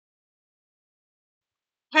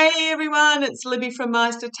Hey everyone, it's Libby from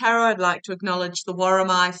Meister Tarot. I'd like to acknowledge the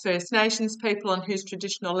Worimi First Nations people on whose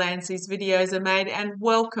traditional lands these videos are made, and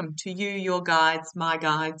welcome to you, your guides, my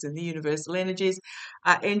guides, and the universal energies,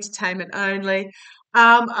 entertainment only.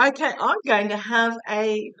 Okay, I'm going to have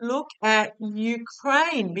a look at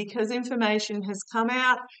Ukraine because information has come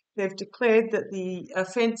out. They've declared that the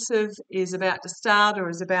offensive is about to start or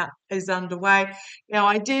is underway. Now,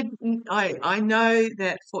 I know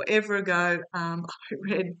that forever ago, I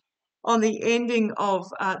read on the ending of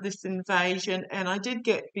this invasion, and I did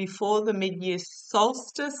get before the mid-year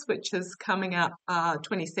solstice, which is coming up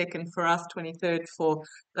 22nd for us, 23rd for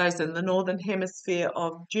those in the northern hemisphere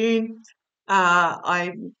of June.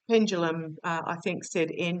 I pendulum, I think, said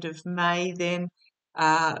end of May then.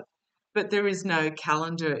 But there is no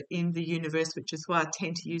calendar in the universe, which is why I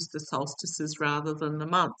tend to use the solstices rather than the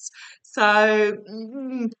months. So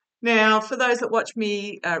now, for those that watch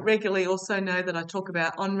me regularly, also know that I talk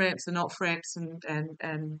about on ramps and off ramps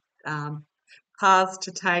and paths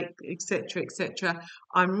to take, etc., etc.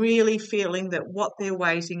 I'm really feeling that what they're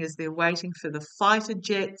waiting is they're waiting for the fighter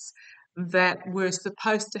jets that were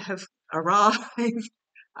supposed to have arrived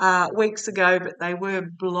weeks ago, but they were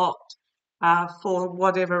blocked for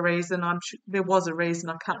whatever reason. I'm sure there was a reason,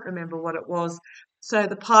 I can't remember what it was. So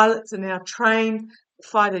the pilots are now trained, the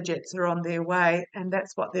fighter jets are on their way, and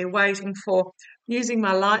that's what they're waiting for. Using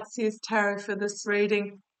my Lightseers Tarot for this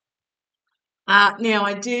reading. Now,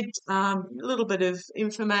 I did a little bit of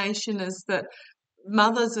information is that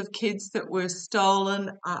mothers of kids that were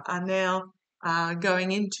stolen are now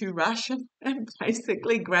going into Russia and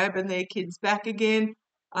basically grabbing their kids back again.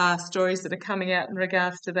 Stories that are coming out in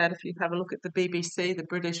regards to that. If you have a look at the BBC, the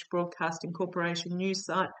British Broadcasting Corporation news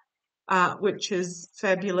site, which is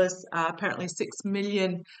fabulous. Apparently 6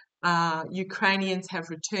 million Ukrainians have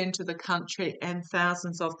returned to the country, and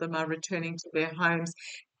thousands of them are returning to their homes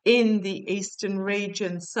in the eastern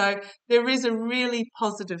region. So there is a really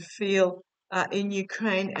positive feel in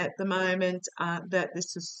Ukraine at the moment that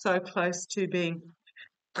this is so close to being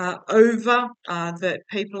over that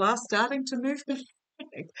people are starting to move back.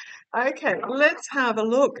 Okay, let's have a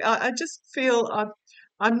look. I just feel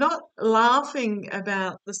I'm not laughing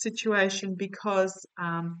about the situation because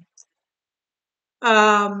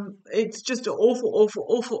it's just awful, awful,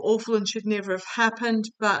 awful, awful, and should never have happened.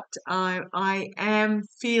 But I am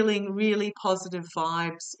feeling really positive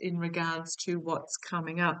vibes in regards to what's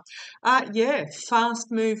coming up. Yeah, fast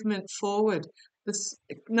movement forward.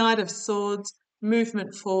 Knight of Swords,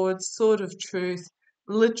 movement forward, Sword of Truth.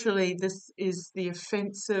 Literally, this is the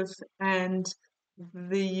offensive and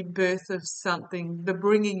the birth of something, the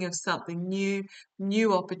bringing of something new,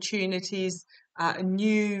 new opportunities, a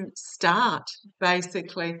new start,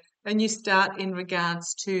 basically, a new start in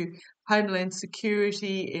regards to homeland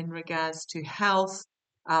security, in regards to health,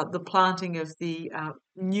 the planting of the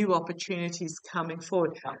new opportunities coming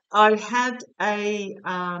forward. I had a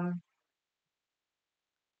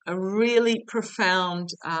really profound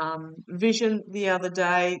vision the other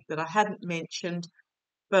day that I hadn't mentioned,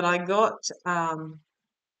 but I got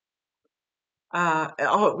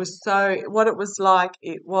it was so what it was like.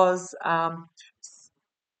 It was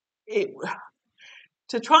it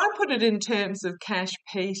to try and put it in terms of Cash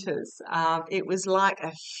Peters. It was like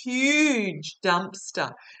a huge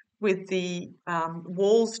dumpster with the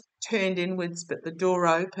walls turned inwards, but the door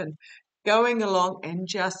open, going along and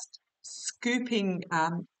just scooping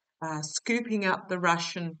up the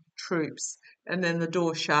Russian troops, and then the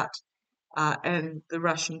door shut, and the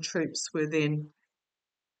Russian troops were then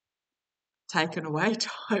taken away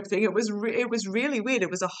type thing. It was really weird. It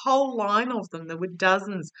was a whole line of them. There were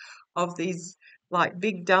dozens of these like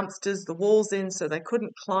big dumpsters, the walls in, so they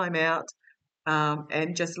couldn't climb out,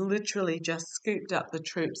 and just literally just scooped up the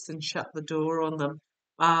troops and shut the door on them.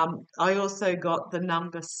 I also got the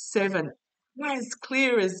number 7, as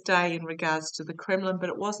clear as day in regards to the Kremlin, but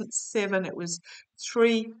it wasn't 7. It was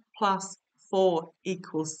 3 plus 4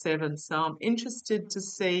 equals 7. So I'm interested to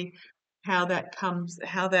see how that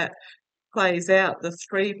plays out, the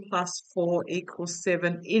 3 plus 4 equals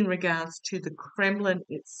 7 in regards to the Kremlin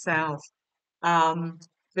itself.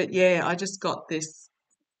 But yeah, I just got this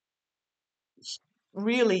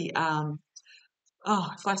really, if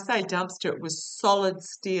I say dumpster, it was solid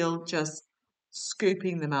steel just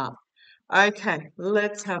scooping them up. Okay,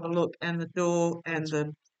 let's have a look. And the door and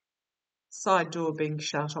the side door being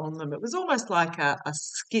shut on them. It was almost like a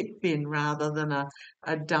skip bin rather than a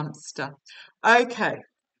dumpster. Okay,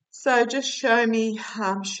 so just show me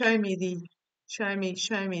how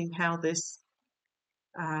this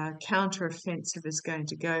counter-offensive is going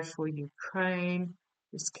to go for Ukraine.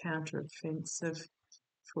 This counter-offensive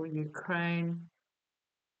for Ukraine.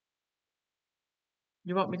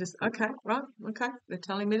 You want me to? Okay, right. Okay. They're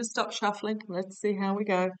telling me to stop shuffling. Let's see how we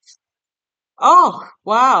go. Oh,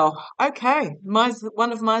 wow. Okay.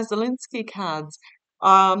 One of my Zelensky cards.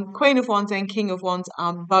 Queen of Wands and King of Wands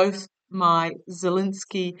are both my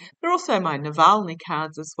Zelensky. They're also my Navalny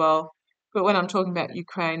cards as well. But when I'm talking about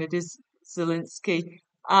Ukraine, it is Zelensky.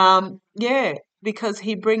 Yeah, because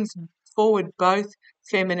he brings forward both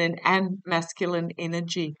feminine and masculine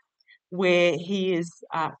energy, where he is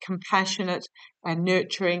compassionate and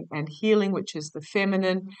nurturing and healing, which is the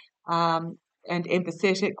feminine, um, and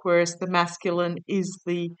empathetic, whereas the masculine is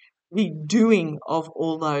the doing of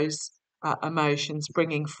all those emotions,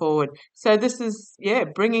 bringing forward. So this is, yeah,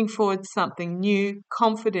 bringing forward something new,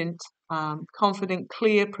 confident,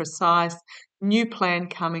 clear, precise, new plan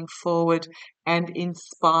coming forward, and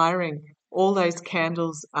inspiring. All those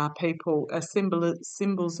candles are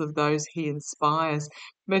symbols of those he inspires,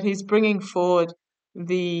 but he's bringing forward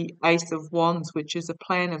the Ace of Wands, which is a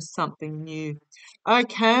plan of something new.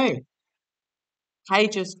 Okay,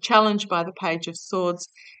 pages challenged by the Page of Swords.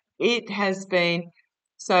 It has been,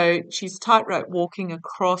 so she's tightrope walking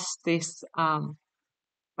across this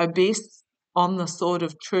abyss on the Sword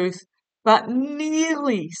of Truth, but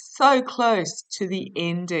nearly so close to the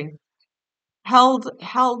ending. Held,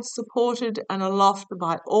 supported, and aloft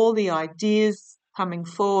by all the ideas coming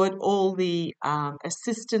forward, all the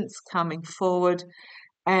assistance coming forward,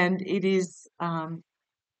 and it is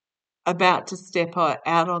about to step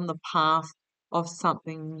out on the path of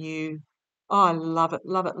something new. Oh, I love it,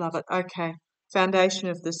 love it, love it. Okay, foundation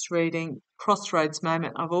of this reading, crossroads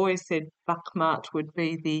moment. I've always said Bakhmut would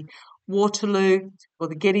be the Waterloo or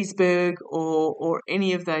the Gettysburg or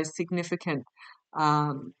any of those significant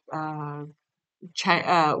um, uh,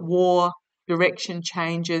 war direction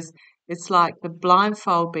changes. It's like the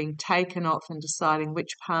blindfold being taken off and deciding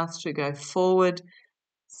which path to go forward.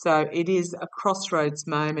 So it is a crossroads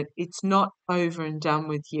moment. It's not over and done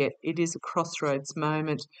with yet. It is a crossroads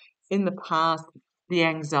moment. In the past, the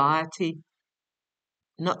anxiety,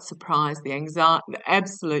 not surprise, the anxiety, the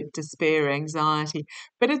absolute despair, anxiety,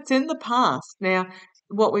 but it's in the past. Now,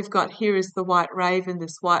 what we've got here is the white raven.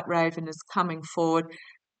 This white raven is coming forward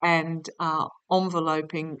and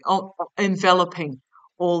enveloping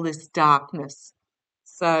all this darkness.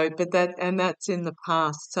 So, that's in the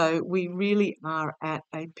past. So we really are at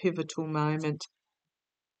a pivotal moment.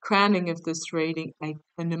 Crowning of this reading, an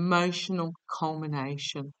emotional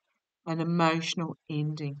culmination, an emotional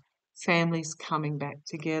ending. Families coming back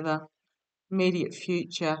together, immediate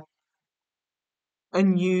future, a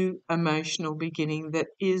new emotional beginning that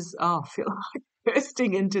is, I feel like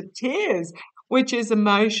bursting into tears, which is it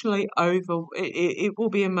will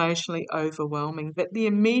be emotionally overwhelming. But the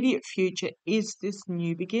immediate future is this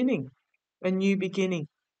new beginning, a new beginning.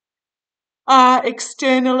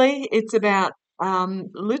 Externally, it's about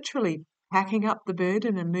literally packing up the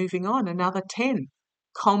burden and moving on. Another 10,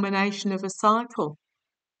 culmination of a cycle,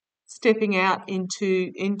 stepping out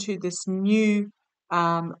into this new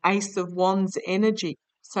Ace of Wands energy.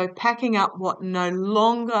 So packing up what no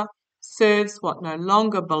longer serves, what no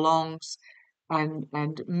longer belongs,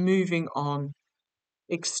 and moving on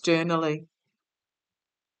externally.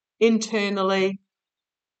 Internally,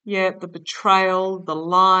 yeah, the betrayal, the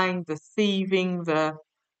lying, the thieving, the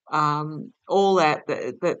all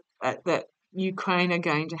that Ukraine are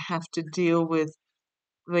going to have to deal with.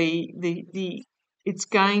 The It's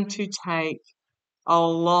going to take a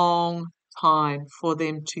long time for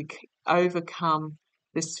them to overcome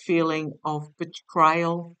this feeling of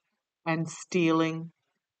betrayal and stealing.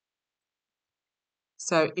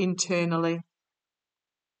 So internally,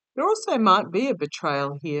 there also might be a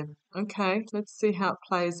betrayal here. Okay, let's see how it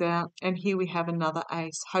plays out. And here we have another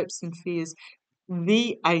ace, hopes and fears.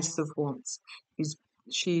 The Ace of Wands.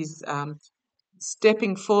 She's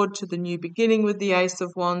stepping forward to the new beginning with the Ace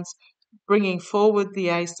of Wands, bringing forward the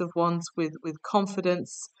Ace of Wands with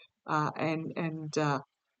confidence and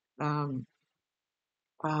um,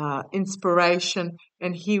 inspiration.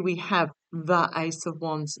 And here we have the Ace of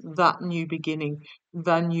Wands, that new beginning,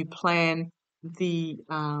 the new plan, the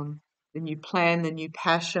new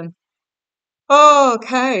passion. Oh,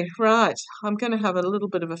 okay, right. I'm going to have a little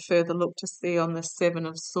bit of a further look to see on the Seven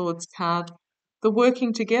of Swords card. The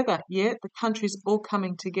working together, yeah, the countries all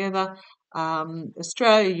coming together.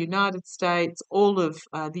 Australia, United States, all of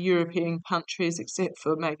the European countries except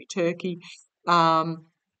for maybe Turkey, um,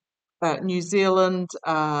 New Zealand,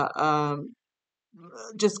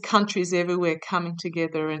 just countries everywhere coming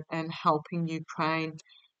together and helping Ukraine.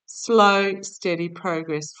 Slow, steady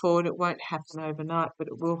progress forward. It won't happen overnight, but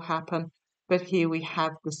it will happen. But here we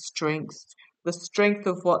have the strength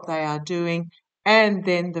of what they are doing, and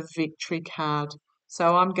then the victory card.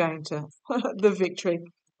 So I'm going to, the victory,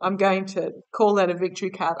 I'm going to call that a victory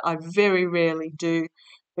card. I very rarely do,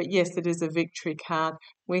 but yes, it is a victory card.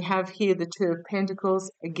 We have here the Two of Pentacles,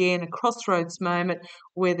 again, a crossroads moment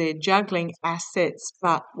where they're juggling assets,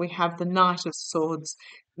 but we have the Knight of Swords,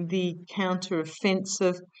 the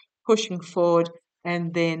counter-offensive, pushing forward,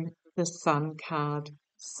 and then the Sun card.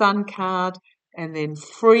 Sun card, and then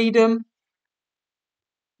freedom,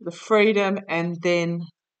 the freedom, and then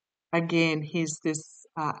again, here's this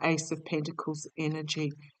Ace of Pentacles energy,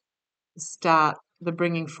 start, the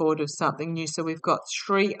bringing forward of something new. So we've got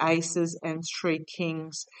 3 aces and 3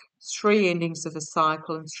 kings, 3 endings of a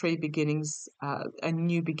cycle and 3 beginnings, a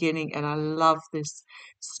new beginning. And I love this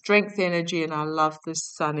strength energy, and I love this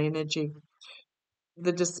sun energy.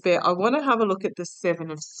 The despair. I want to have a look at the 7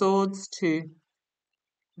 of Swords too.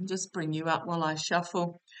 I'll just bring you up while I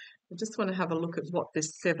shuffle. I just want to have a look at what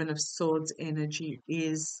this 7 of Swords energy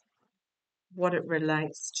is, what it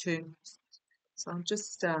relates to. So I'll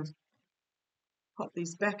just pop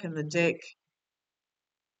these back in the deck,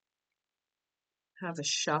 have a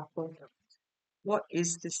shuffle. What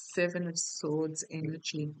is this 7 of Swords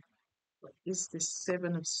energy? What is this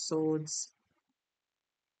 7 of Swords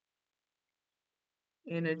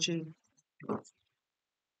energy?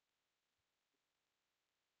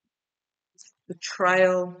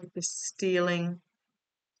 Betrayal, this stealing,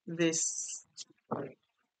 this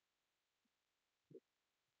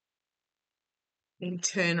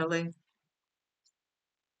internally.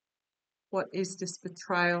 What is this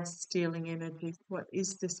betrayal, stealing energy? What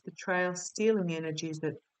is this betrayal, stealing energy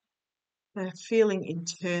that they're feeling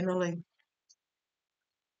internally?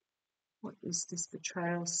 What is this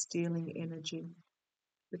betrayal, stealing energy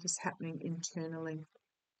that is happening internally?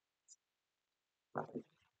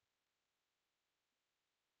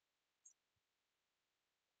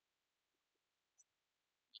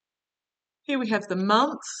 Here we have the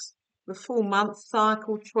month, the full month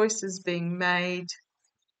cycle, choices being made.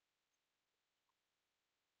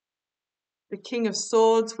 The King of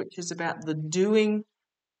Swords, which is about the doing,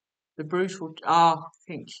 the brutal. Oh,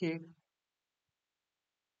 thank you.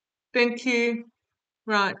 Thank you.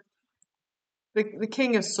 Right. The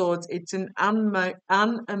King of Swords, it's an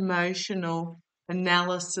unemotional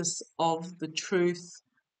analysis of the truth,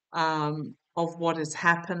 of what has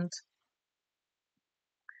happened.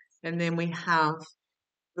 And then we have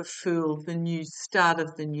the Fool, the new start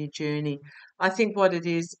of the new journey. I think what it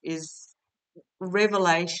is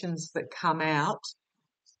revelations that come out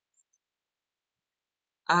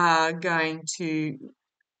are going to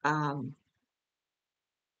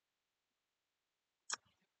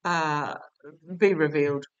uh, be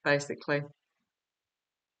revealed, basically.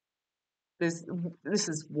 This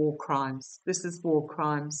is war crimes. This is war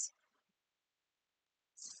crimes.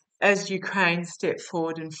 As Ukraine step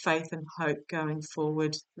forward in faith and hope going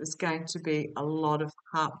forward, there's going to be a lot of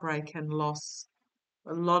heartbreak and loss.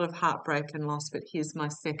 A lot of heartbreak and loss, but here's my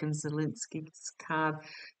second Zelensky card,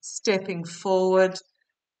 stepping forward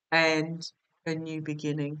and a new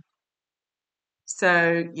beginning.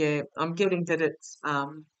 So, yeah, I'm getting that it's,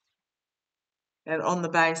 and on the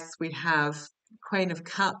base we have Queen of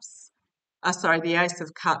Cups, the Ace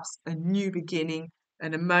of Cups, a new beginning,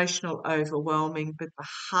 an emotional overwhelming, but the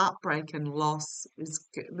heartbreak and loss is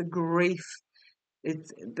the grief.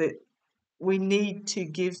 It's that we need to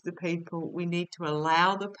give the people, we need to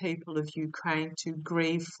allow the people of Ukraine to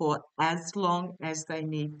grieve for as long as they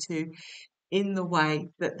need to, in the way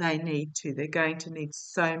that they need to. They're going to need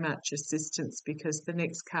so much assistance, because the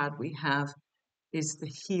next card we have is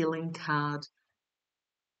the healing card.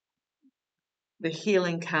 The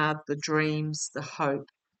healing card, the dreams, the hope.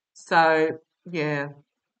 So, yeah,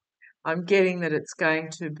 I'm getting that it's going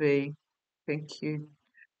to be, thank you,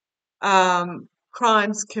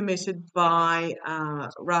 crimes committed by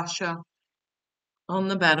Russia on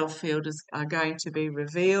the battlefield are going to be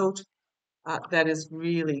revealed. That is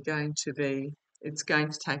really going to be, it's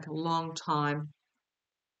going to take a long time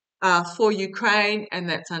for Ukraine, and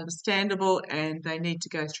that's understandable, and they need to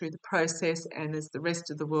go through the process. And as the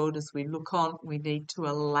rest of the world, as we look on, we need to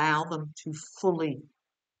allow them to fully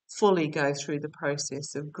go through the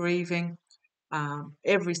process of grieving,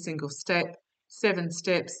 every single step, 7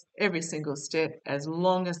 steps, every single step, as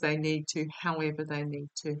long as they need to, however they need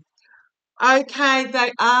to. Okay,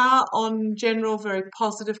 they are on general very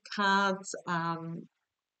positive cards.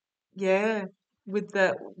 Yeah, with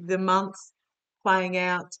the months playing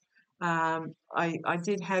out. I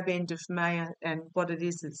did have end of May, and what it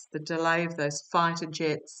is the delay of those fighter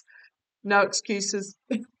jets. No excuses,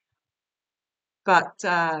 but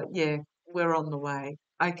yeah, we're on the way.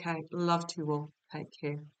 Okay, love to you all. Take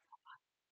care.